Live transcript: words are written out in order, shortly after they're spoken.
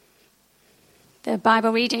The Bible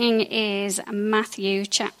reading is Matthew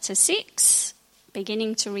chapter 6,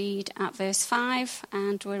 beginning to read at verse 5,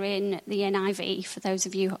 and we're in the NIV for those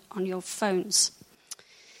of you on your phones.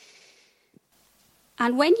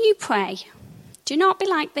 And when you pray, do not be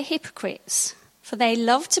like the hypocrites, for they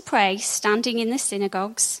love to pray standing in the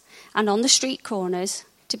synagogues and on the street corners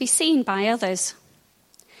to be seen by others.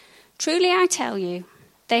 Truly I tell you,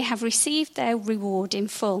 they have received their reward in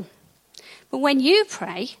full. But when you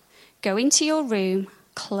pray, go into your room,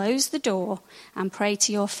 close the door, and pray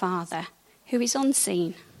to your Father, who is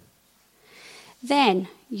unseen. Then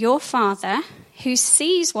your Father, who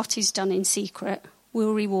sees what is done in secret,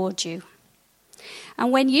 will reward you.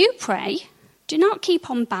 And when you pray, do not keep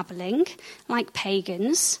on babbling like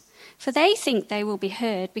pagans, for they think they will be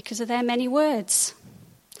heard because of their many words.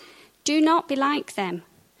 Do not be like them,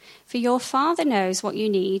 for your Father knows what you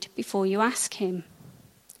need before you ask him.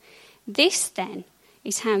 This, then,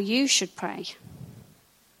 is how you should pray.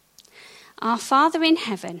 Our Father in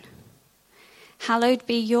heaven, hallowed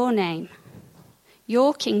be your name.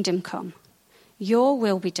 Your kingdom come. Your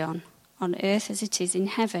will be done on earth as it is in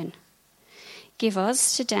heaven. Give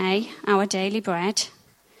us today our daily bread,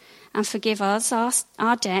 and forgive us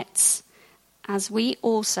our debts as we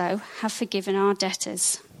also have forgiven our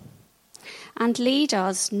debtors. And lead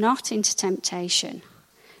us not into temptation,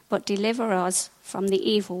 but deliver us from the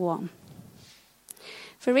evil one.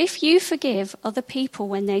 For if you forgive other people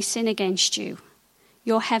when they sin against you,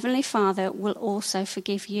 your heavenly Father will also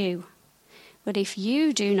forgive you. But if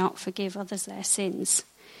you do not forgive others their sins,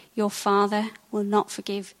 your Father will not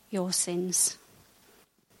forgive your sins.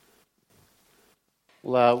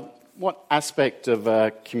 Well, what aspect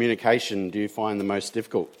of communication do you find the most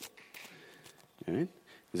difficult?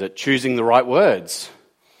 Is it choosing the right words?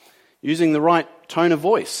 Using the right tone of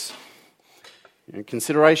voice?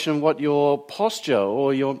 Consideration of what your posture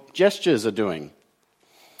or your gestures are doing?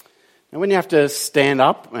 And when you have to stand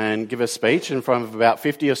up and give a speech in front of about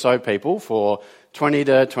 50 or so people for 20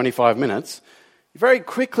 to 25 minutes, you very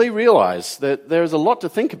quickly realise that there is a lot to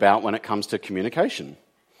think about when it comes to communication.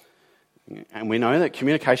 And we know that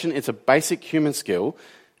communication is a basic human skill,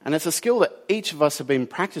 and it's a skill that each of us have been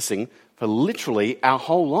practicing for literally our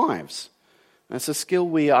whole lives. And it's a skill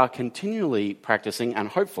we are continually practicing, and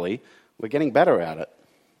hopefully we're getting better at it.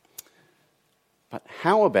 But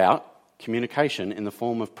how about communication in the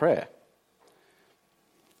form of prayer?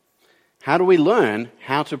 How do we learn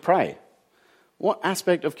how to pray? What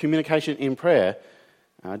aspect of communication in prayer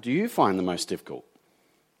do you find the most difficult?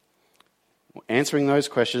 Answering those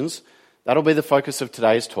questions, that'll be the focus of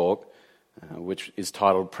today's talk, which is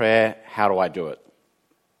titled Prayer, How Do I Do It?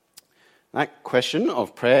 That question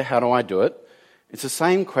of prayer, how do I do it? It's the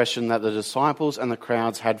same question that the disciples and the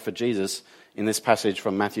crowds had for Jesus in this passage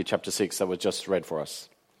from Matthew chapter 6 that was just read for us.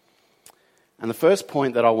 And the first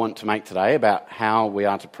point that I want to make today about how we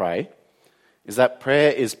are to pray is that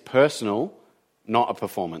prayer is personal, not a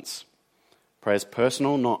performance. Prayer is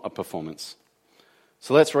personal, not a performance.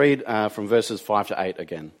 So let's read from verses 5 to 8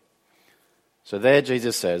 again. So there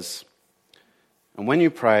Jesus says, "And when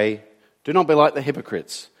you pray, do not be like the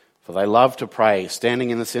hypocrites, for they love to pray standing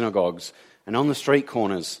in the synagogues and on the street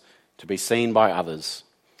corners to be seen by others.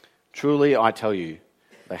 Truly I tell you,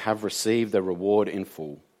 they have received their reward in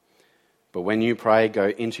full. But when you pray, go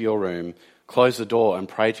into your room, close the door and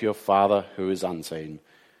pray to your Father who is unseen.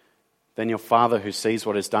 Then your Father who sees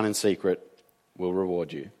what is done in secret will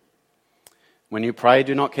reward you. When you pray,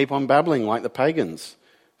 do not keep on babbling like the pagans,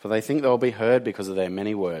 for they think they will be heard because of their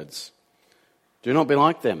many words. Do not be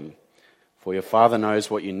like them, for your Father knows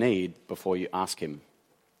what you need before you ask him."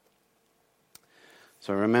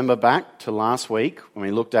 So remember back to last week when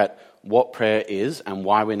we looked at what prayer is and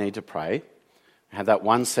why we need to pray. I had that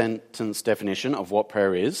one sentence definition of what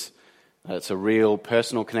prayer is. It's a real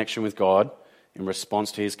personal connection with God in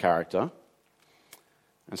response to his character.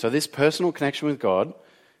 And so this personal connection with God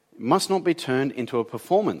must not be turned into a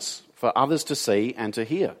performance for others to see and to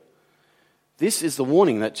hear. This is the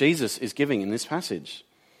warning that Jesus is giving in this passage.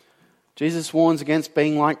 Jesus warns against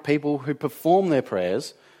being like people who perform their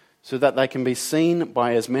prayers so that they can be seen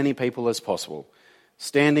by as many people as possible,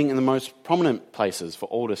 standing in the most prominent places for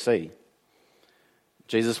all to see.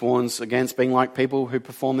 Jesus warns against being like people who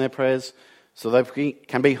perform their prayers so they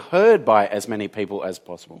can be heard by as many people as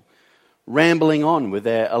possible, rambling on with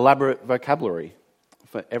their elaborate vocabulary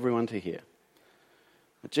for everyone to hear.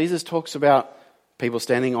 But Jesus talks about people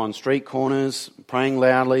standing on street corners, praying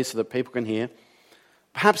loudly so that people can hear.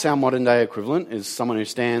 Perhaps our modern day equivalent is someone who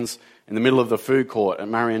stands in the middle of the food court at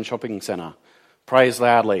Marion Shopping Centre, prays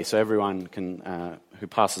loudly so everyone who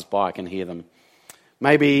passes by can hear them.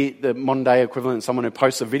 Maybe the modern day equivalent is someone who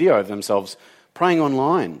posts a video of themselves praying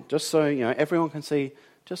online, just so everyone can see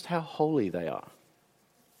just how holy they are.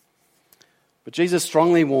 But Jesus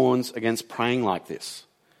strongly warns against praying like this.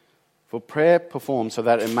 For prayer performed so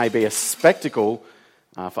that it may be a spectacle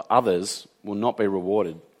for others will not be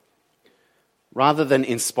rewarded. Rather than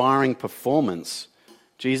inspiring performance,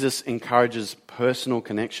 Jesus encourages personal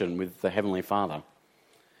connection with the Heavenly Father.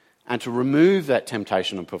 And to remove that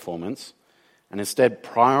temptation of performance and instead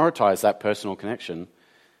prioritize that personal connection,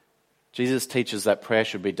 Jesus teaches that prayer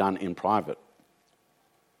should be done in private.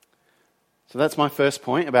 So that's my first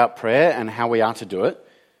point about prayer and how we are to do it.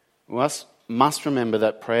 We must remember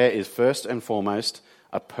that prayer is first and foremost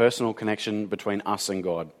a personal connection between us and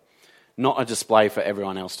God, not a display for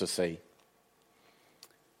everyone else to see.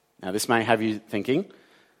 Now, this may have you thinking,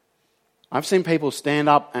 I've seen people stand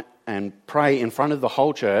up and pray in front of the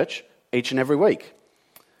whole church each and every week.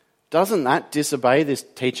 Doesn't that disobey this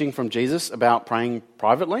teaching from Jesus about praying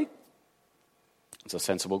privately? It's a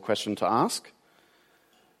sensible question to ask.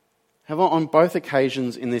 However, on both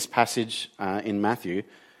occasions in this passage in Matthew,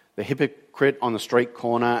 the hypocrite on the street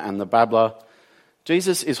corner and the babbler,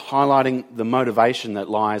 Jesus is highlighting the motivation that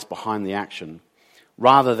lies behind the action,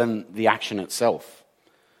 rather than the action itself.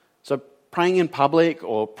 So praying in public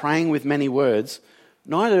or praying with many words,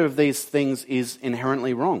 neither of these things is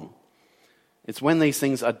inherently wrong. It's when these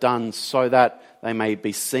things are done so that they may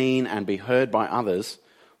be seen and be heard by others,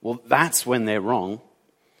 well, that's when they're wrong.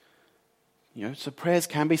 So prayers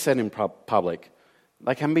can be said in public.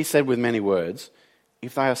 They can be said with many words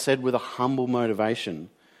if they are said with a humble motivation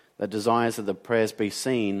that desires that the prayers be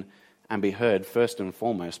seen and be heard first and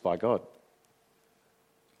foremost by God.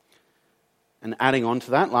 And adding on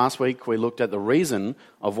to that, last week we looked at the reason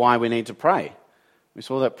of why we need to pray. We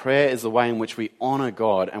saw that prayer is the way in which we honour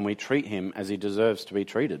God and we treat him as he deserves to be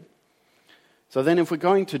treated. So then if we're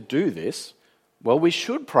going to do this, well, we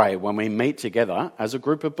should pray when we meet together as a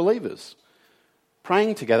group of believers.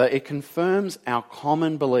 Praying together, it confirms our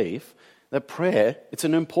common belief that prayer, it's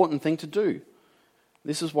an important thing to do.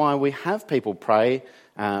 This is why we have people pray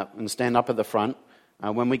and stand up at the front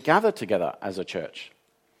when we gather together as a church.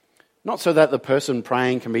 Not so that the person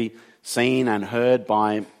praying can be seen and heard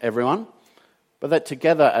by everyone, but that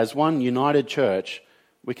together as one united church,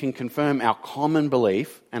 we can confirm our common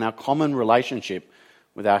belief and our common relationship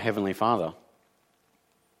with our Heavenly Father.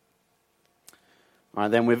 All right,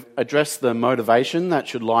 then we've addressed the motivation that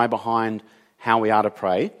should lie behind how we are to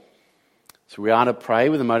pray. So we are to pray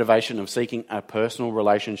with the motivation of seeking a personal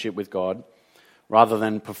relationship with God rather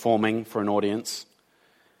than performing for an audience.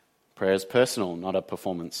 Prayer is personal, not a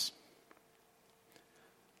performance.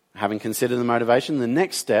 Having considered the motivation, the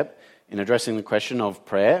next step in addressing the question of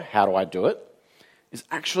prayer, how do I do it, is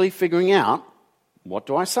actually figuring out, what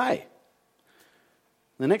do I say?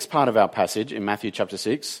 The next part of our passage in Matthew chapter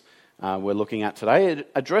 6 we're looking at today,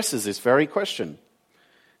 it addresses this very question.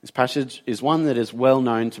 This passage is one that is well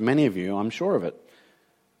known to many of you, I'm sure of it.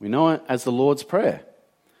 We know it as the Lord's Prayer.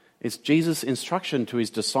 It's Jesus' instruction to his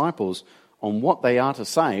disciples on what they are to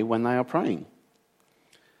say when they are praying.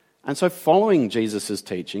 And so following Jesus'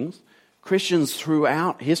 teachings, Christians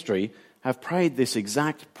throughout history have prayed this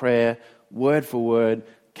exact prayer word for word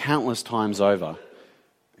countless times over.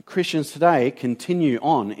 Christians today continue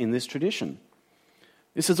on in this tradition.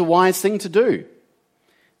 This is a wise thing to do.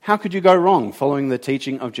 How could you go wrong following the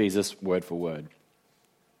teaching of Jesus word for word?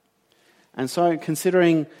 And so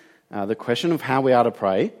considering the question of how we are to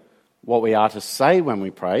pray, what we are to say when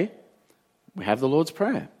we pray, we have the Lord's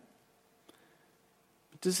Prayer.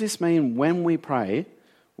 Does this mean when we pray,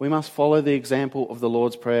 we must follow the example of the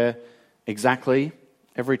Lord's Prayer exactly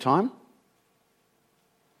every time?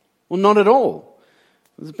 Well, not at all.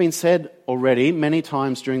 As has been said already many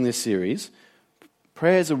times during this series,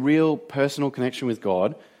 prayer is a real personal connection with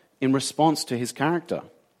God in response to his character.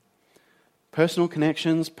 Personal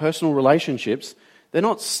connections, personal relationships, they're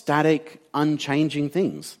not static, unchanging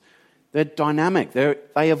things. They're dynamic,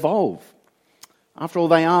 they evolve. After all,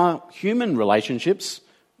 they are human relationships,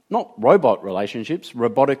 not robot relationships,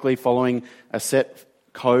 robotically following a set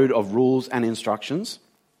code of rules and instructions.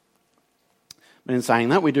 But in saying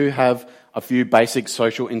that, we do have a few basic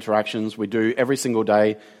social interactions we do every single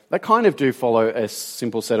day that kind of do follow a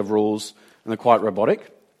simple set of rules and they're quite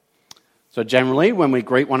robotic. So generally, when we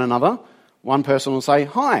greet one another, one person will say,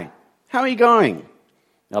 "Hi, how are you going?"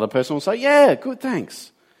 The other person will say, "Yeah, good,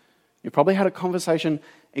 thanks." You probably had a conversation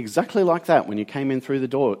exactly like that when you came in through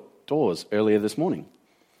the doors earlier this morning.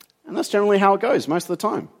 And that's generally how it goes most of the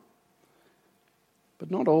time. But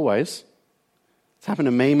not always. It's happened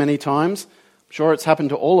to me many times. I'm sure it's happened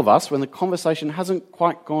to all of us when the conversation hasn't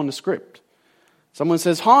quite gone to script. Someone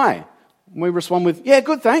says, "Hi," and we respond with, "Yeah,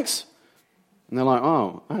 good, thanks." And they're like,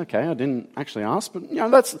 oh, okay, I didn't actually ask, but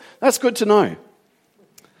that's good to know.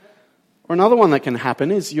 Or another one that can happen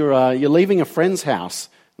is you're leaving a friend's house,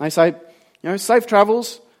 and they say, safe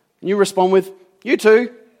travels, and you respond with, you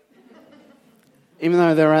too, even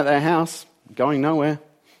though they're at their house, going nowhere.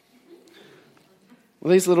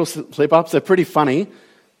 Well, these little slip-ups, they're pretty funny.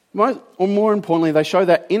 Or more importantly, they show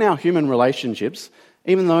that in our human relationships,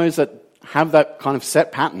 even those that have that kind of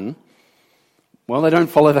set pattern, well, they don't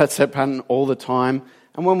follow that set pattern all the time.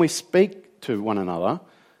 And when we speak to one another,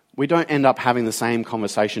 we don't end up having the same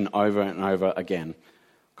conversation over and over again.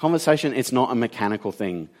 Conversation, it's not a mechanical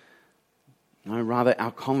thing. No, rather,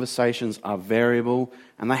 our conversations are variable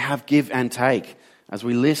and they have give and take as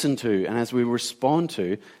we listen to and as we respond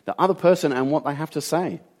to the other person and what they have to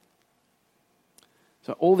say.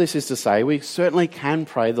 So all this is to say, we certainly can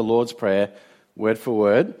pray the Lord's Prayer word for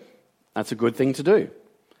word. That's a good thing to do.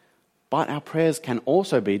 But our prayers can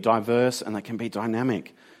also be diverse and they can be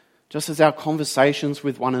dynamic. Just as our conversations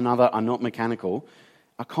with one another are not mechanical,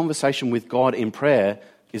 our conversation with God in prayer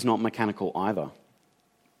is not mechanical either.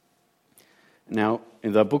 Now,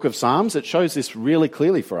 in the book of Psalms, it shows this really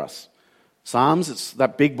clearly for us. Psalms, it's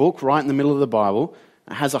that big book right in the middle of the Bible.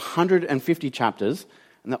 It has 150 chapters,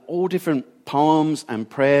 and they're all different poems and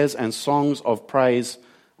prayers and songs of praise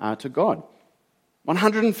to God.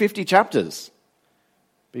 150 chapters.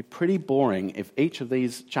 It'd be pretty boring if each of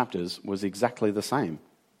these chapters was exactly the same.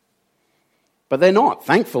 But they're not,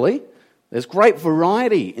 thankfully. There's great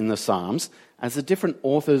variety in the Psalms as the different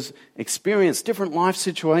authors experience different life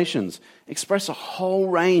situations, express a whole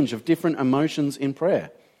range of different emotions in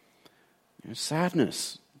prayer.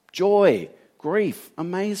 Sadness, joy, grief,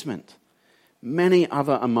 amazement. Many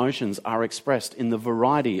other emotions are expressed in the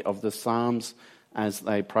variety of the Psalms as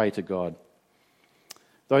they pray to God.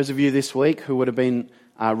 Those of you this week who would have been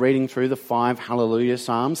reading through the 5 Hallelujah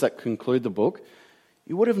Psalms that conclude the book,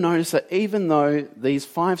 you would have noticed that even though these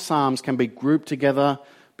 5 Psalms can be grouped together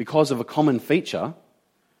because of a common feature,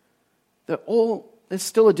 there's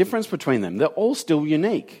still a difference between them. They're all still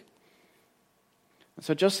unique.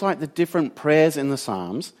 So just like the different prayers in the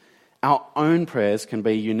Psalms, our own prayers can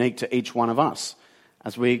be unique to each one of us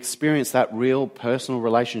as we experience that real personal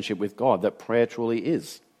relationship with God that prayer truly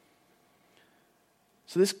is.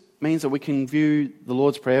 So this means that we can view the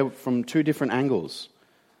Lord's Prayer from 2 different angles.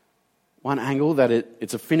 One angle, that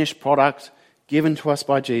it's a finished product given to us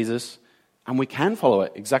by Jesus, and we can follow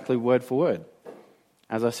it exactly word for word.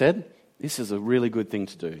 As I said, this is a really good thing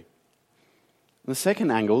to do. The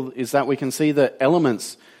second angle is that we can see the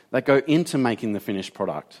elements that go into making the finished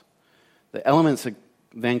product. The elements that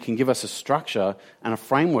then can give us a structure and a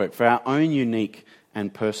framework for our own unique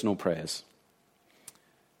and personal prayers.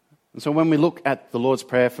 And so when we look at the Lord's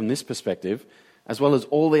Prayer from this perspective, as well as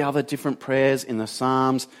all the other different prayers in the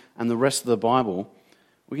Psalms and the rest of the Bible,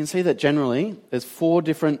 we can see that generally there's 4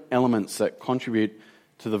 different elements that contribute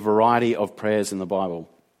to the variety of prayers in the Bible.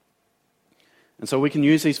 And so we can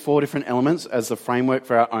use these 4 different elements as the framework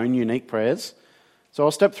for our own unique prayers. So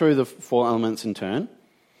I'll step through the 4 elements in turn.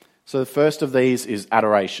 So the first of these is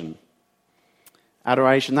adoration.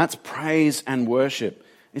 Adoration, that's praise and worship.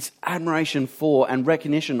 It's admiration for and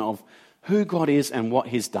recognition of who God is and what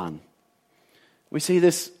He's done. We see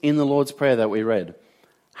this in the Lord's Prayer that we read.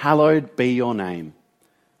 Hallowed be your name.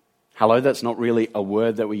 Hallowed, that's not really a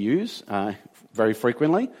word that we use very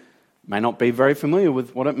frequently. May not be very familiar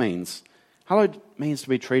with what it means. Hallowed means to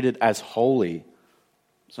be treated as holy.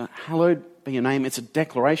 So hallowed be your name. It's a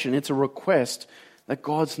declaration. It's a request that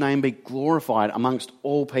God's name be glorified amongst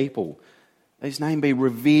all people. That His name be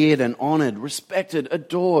revered and honoured, respected,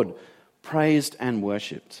 adored, praised and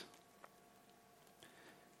worshipped.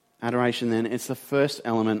 Adoration then, it's the first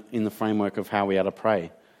element in the framework of how we are to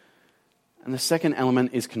pray. And the second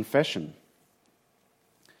element is confession.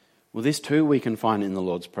 Well, this too we can find in the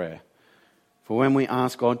Lord's Prayer. For when we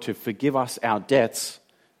ask God to forgive us our debts,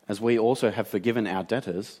 as we also have forgiven our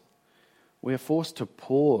debtors, we are forced to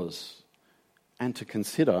pause and to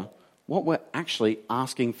consider what we're actually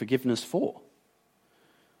asking forgiveness for.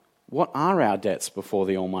 What are our debts before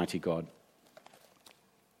the Almighty God?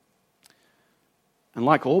 And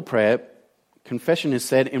like all prayer, confession is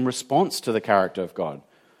said in response to the character of God.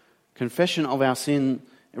 Confession of our sin,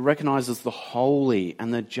 it recognises the holy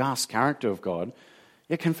and the just character of God.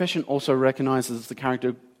 Yet confession also recognises the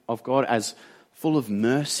character of God as full of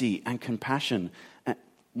mercy and compassion, and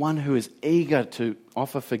one who is eager to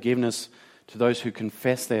offer forgiveness to those who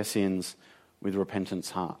confess their sins with repentant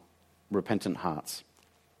hearts.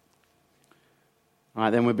 All right,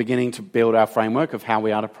 then we're beginning to build our framework of how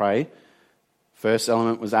we are to pray. First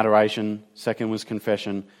element was adoration. Second was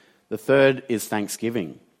confession. The third is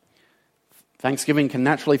thanksgiving. Thanksgiving can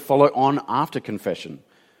naturally follow on after confession,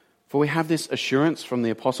 for we have this assurance from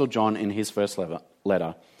the Apostle John in his first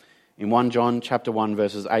letter. In 1 John chapter 1,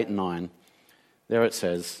 verses 8 and 9, there it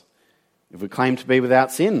says, "If we claim to be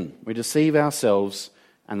without sin, we deceive ourselves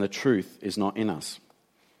and the truth is not in us.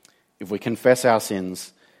 If we confess our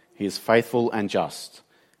sins, he is faithful and just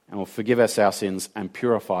and will forgive us our sins and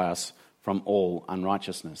purify us from all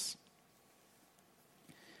unrighteousness."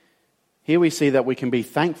 Here we see that we can be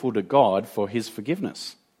thankful to God for his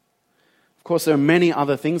forgiveness. Of course, there are many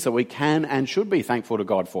other things that we can and should be thankful to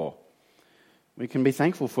God for. We can be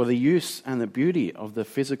thankful for the use and the beauty of the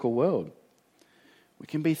physical world. We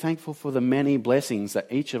can be thankful for the many blessings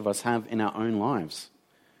that each of us have in our own lives.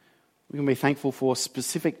 We can be thankful for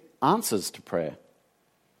specific answers to prayer.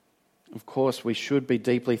 Of course, we should be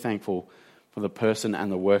deeply thankful for the person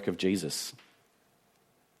and the work of Jesus.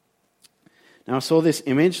 Now, I saw this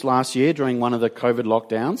image last year during one of the COVID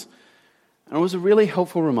lockdowns, and it was a really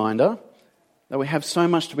helpful reminder that we have so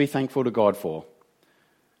much to be thankful to God for.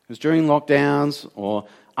 Because during lockdowns or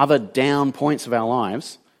other down points of our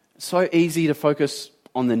lives, it's so easy to focus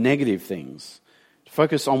on the negative things, to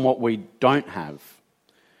focus on what we don't have.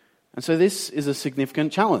 And so this is a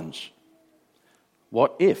significant challenge.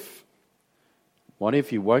 What if? What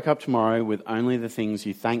if you woke up tomorrow with only the things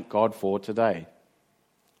you thank God for today?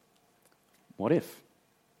 What if?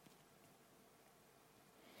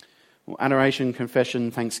 Well, adoration,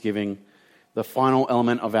 confession, thanksgiving, the final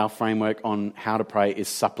element of our framework on how to pray is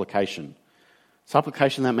supplication.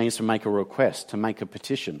 Supplication, that means to make a request, to make a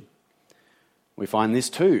petition. We find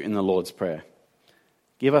this too in the Lord's Prayer.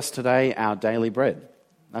 Give us today our daily bread.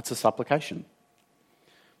 That's a supplication.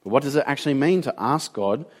 But what does it actually mean to ask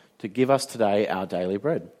God to give us today our daily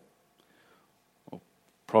bread? Well,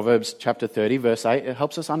 Proverbs chapter 30, verse 8, it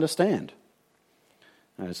helps us understand.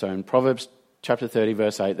 So in Proverbs chapter 30,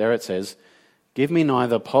 verse 8, there it says, "Give me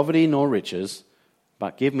neither poverty nor riches,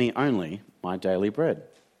 but give me only my daily bread."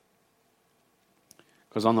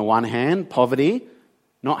 Because on the one hand, poverty,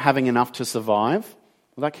 not having enough to survive,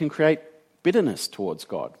 well, that can create bitterness towards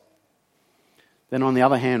God. Then on the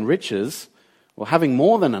other hand, riches, well, having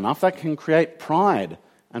more than enough, that can create pride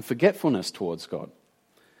and forgetfulness towards God.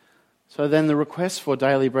 So then the request for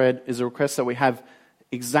daily bread is a request that we have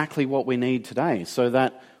exactly what we need today, so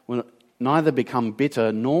that we'll neither become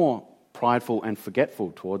bitter nor prideful and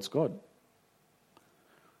forgetful towards God.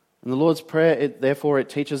 In the Lord's Prayer, therefore, it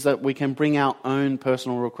teaches that we can bring our own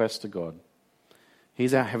personal requests to God.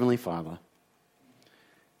 He's our Heavenly Father.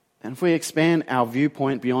 And if we expand our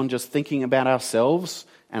viewpoint beyond just thinking about ourselves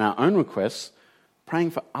and our own requests,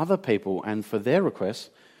 praying for other people and for their requests,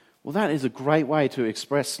 well, that is a great way to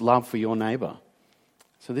express love for your neighbour.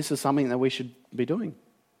 So this is something that we should be doing.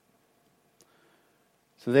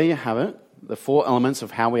 So there you have it, the 4 elements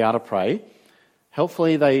of how we are to pray.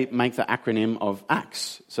 Helpfully, they make the acronym of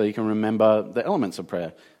ACTS, so you can remember the elements of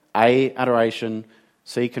prayer. A, adoration,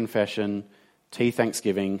 C, confession, T,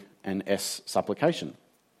 thanksgiving, and S, supplication.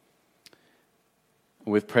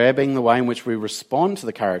 With prayer being the way in which we respond to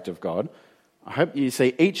the character of God, I hope you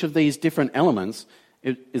see each of these different elements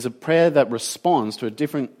is a prayer that responds to a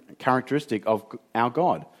different characteristic of our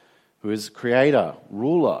God, who is creator,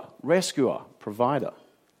 ruler, rescuer, provider.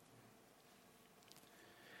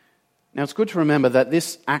 Now, it's good to remember that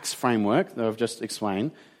this ACTS framework that I've just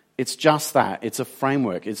explained, it's just that. It's a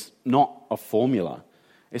framework. It's not a formula.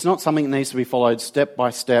 It's not something that needs to be followed step by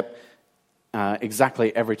step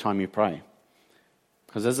exactly every time you pray.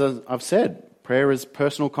 Because as I've said, prayer is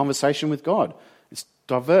personal conversation with God. It's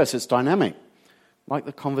diverse, it's dynamic, like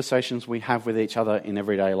the conversations we have with each other in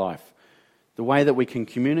everyday life. The way that we can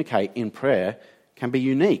communicate in prayer can be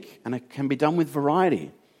unique, and it can be done with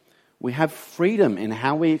variety. We have freedom in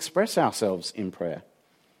how we express ourselves in prayer.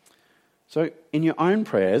 So in your own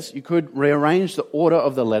prayers, you could rearrange the order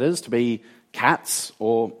of the letters to be CATS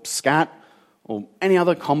or SCAT or any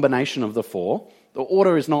other combination of the 4. The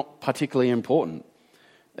order is not particularly important.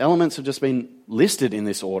 The elements have just been listed in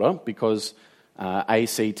this order because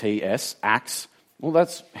ACTS, ACTS, well,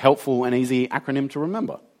 that's helpful and easy acronym to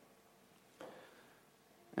remember.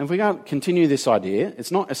 And if we continue this idea,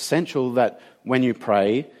 it's not essential that when you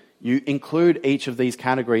pray, you include each of these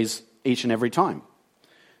categories each and every time.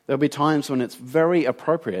 There'll be times when it's very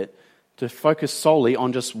appropriate to focus solely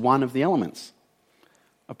on just one of the elements.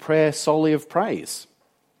 A prayer solely of praise.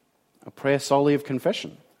 A prayer solely of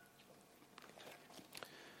confession.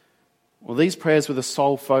 Well, these prayers with a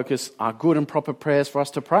sole focus are good and proper prayers for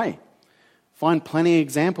us to pray. Find plenty of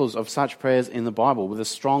examples of such prayers in the Bible with a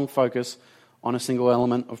strong focus on a single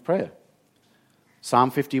element of prayer.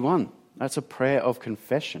 Psalm 51, that's a prayer of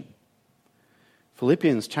confession.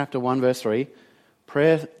 Philippians chapter 1 verse 3,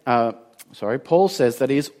 Paul says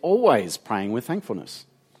that he is always praying with thankfulness.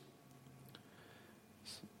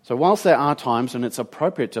 So whilst there are times when it's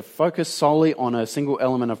appropriate to focus solely on a single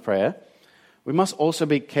element of prayer, we must also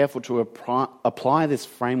be careful to apply this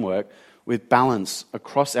framework with balance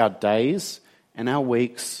across our days and our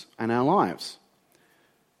weeks and our lives.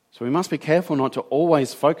 So we must be careful not to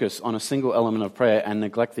always focus on a single element of prayer and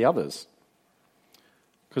neglect the others.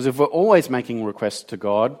 Because if we're always making requests to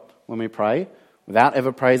God when we pray, without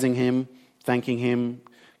ever praising Him, thanking Him,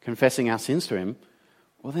 confessing our sins to Him,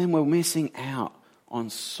 well then we're missing out on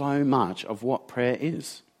so much of what prayer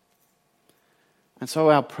is. And so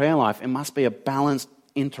our prayer life, it must be a balanced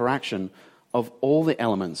interaction of all the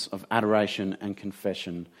elements of adoration and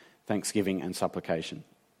confession, thanksgiving and supplication.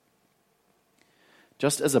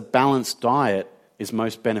 Just as a balanced diet is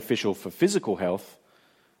most beneficial for physical health,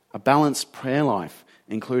 a balanced prayer life,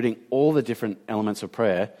 including all the different elements of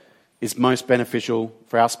prayer, is most beneficial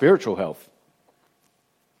for our spiritual health.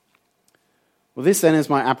 Well, this then is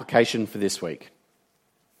my application for this week.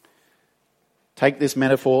 Take this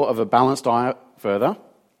metaphor of a balanced diet further.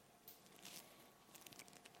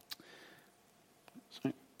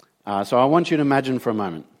 So I want you to imagine for a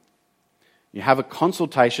moment. You have a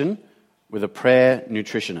consultation with a prayer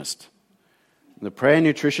nutritionist. The prayer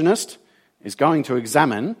nutritionist is going to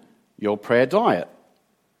examine your prayer diet.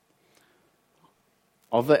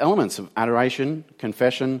 Of the elements of adoration,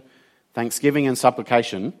 confession, thanksgiving and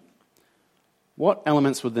supplication, what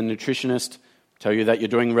elements would the nutritionist tell you that you're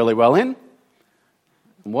doing really well in?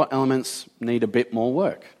 And what elements need a bit more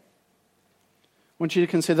work? I want you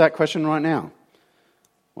to consider that question right now.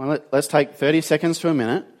 Well, let's take 30 seconds to a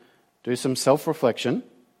minute, do some self-reflection.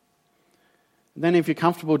 Then if you're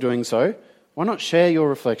comfortable doing so, why not share your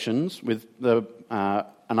reflections with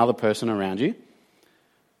another person around you?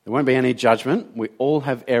 There won't be any judgment. We all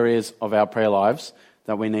have areas of our prayer lives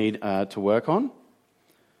that we need to work on.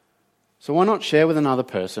 So why not share with another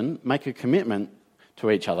person, make a commitment to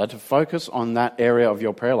each other to focus on that area of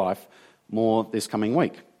your prayer life more this coming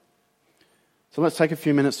week. So let's take a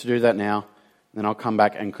few minutes to do that now, then I'll come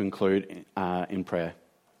back and conclude in prayer.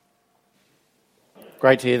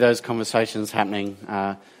 Great to hear those conversations happening.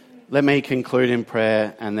 Let me conclude in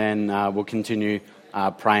prayer, and then we'll continue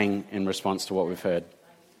praying in response to what we've heard.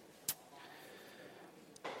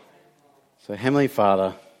 So, Heavenly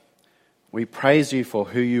Father, we praise you for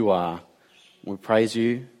who you are. We praise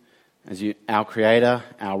you as our Creator,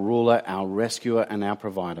 our Ruler, our Rescuer, and our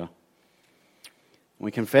Provider. We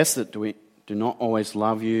confess that we do not always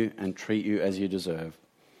love you and treat you as you deserve.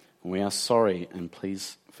 And we are sorry, and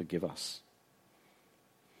please forgive us.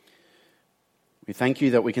 We thank you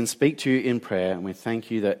that we can speak to you in prayer, and we thank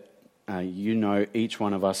you that you know each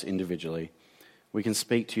one of us individually. We can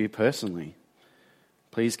speak to you personally.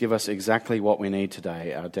 Please give us exactly what we need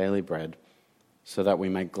today, our daily bread, so that we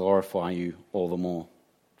may glorify you all the more.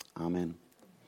 Amen.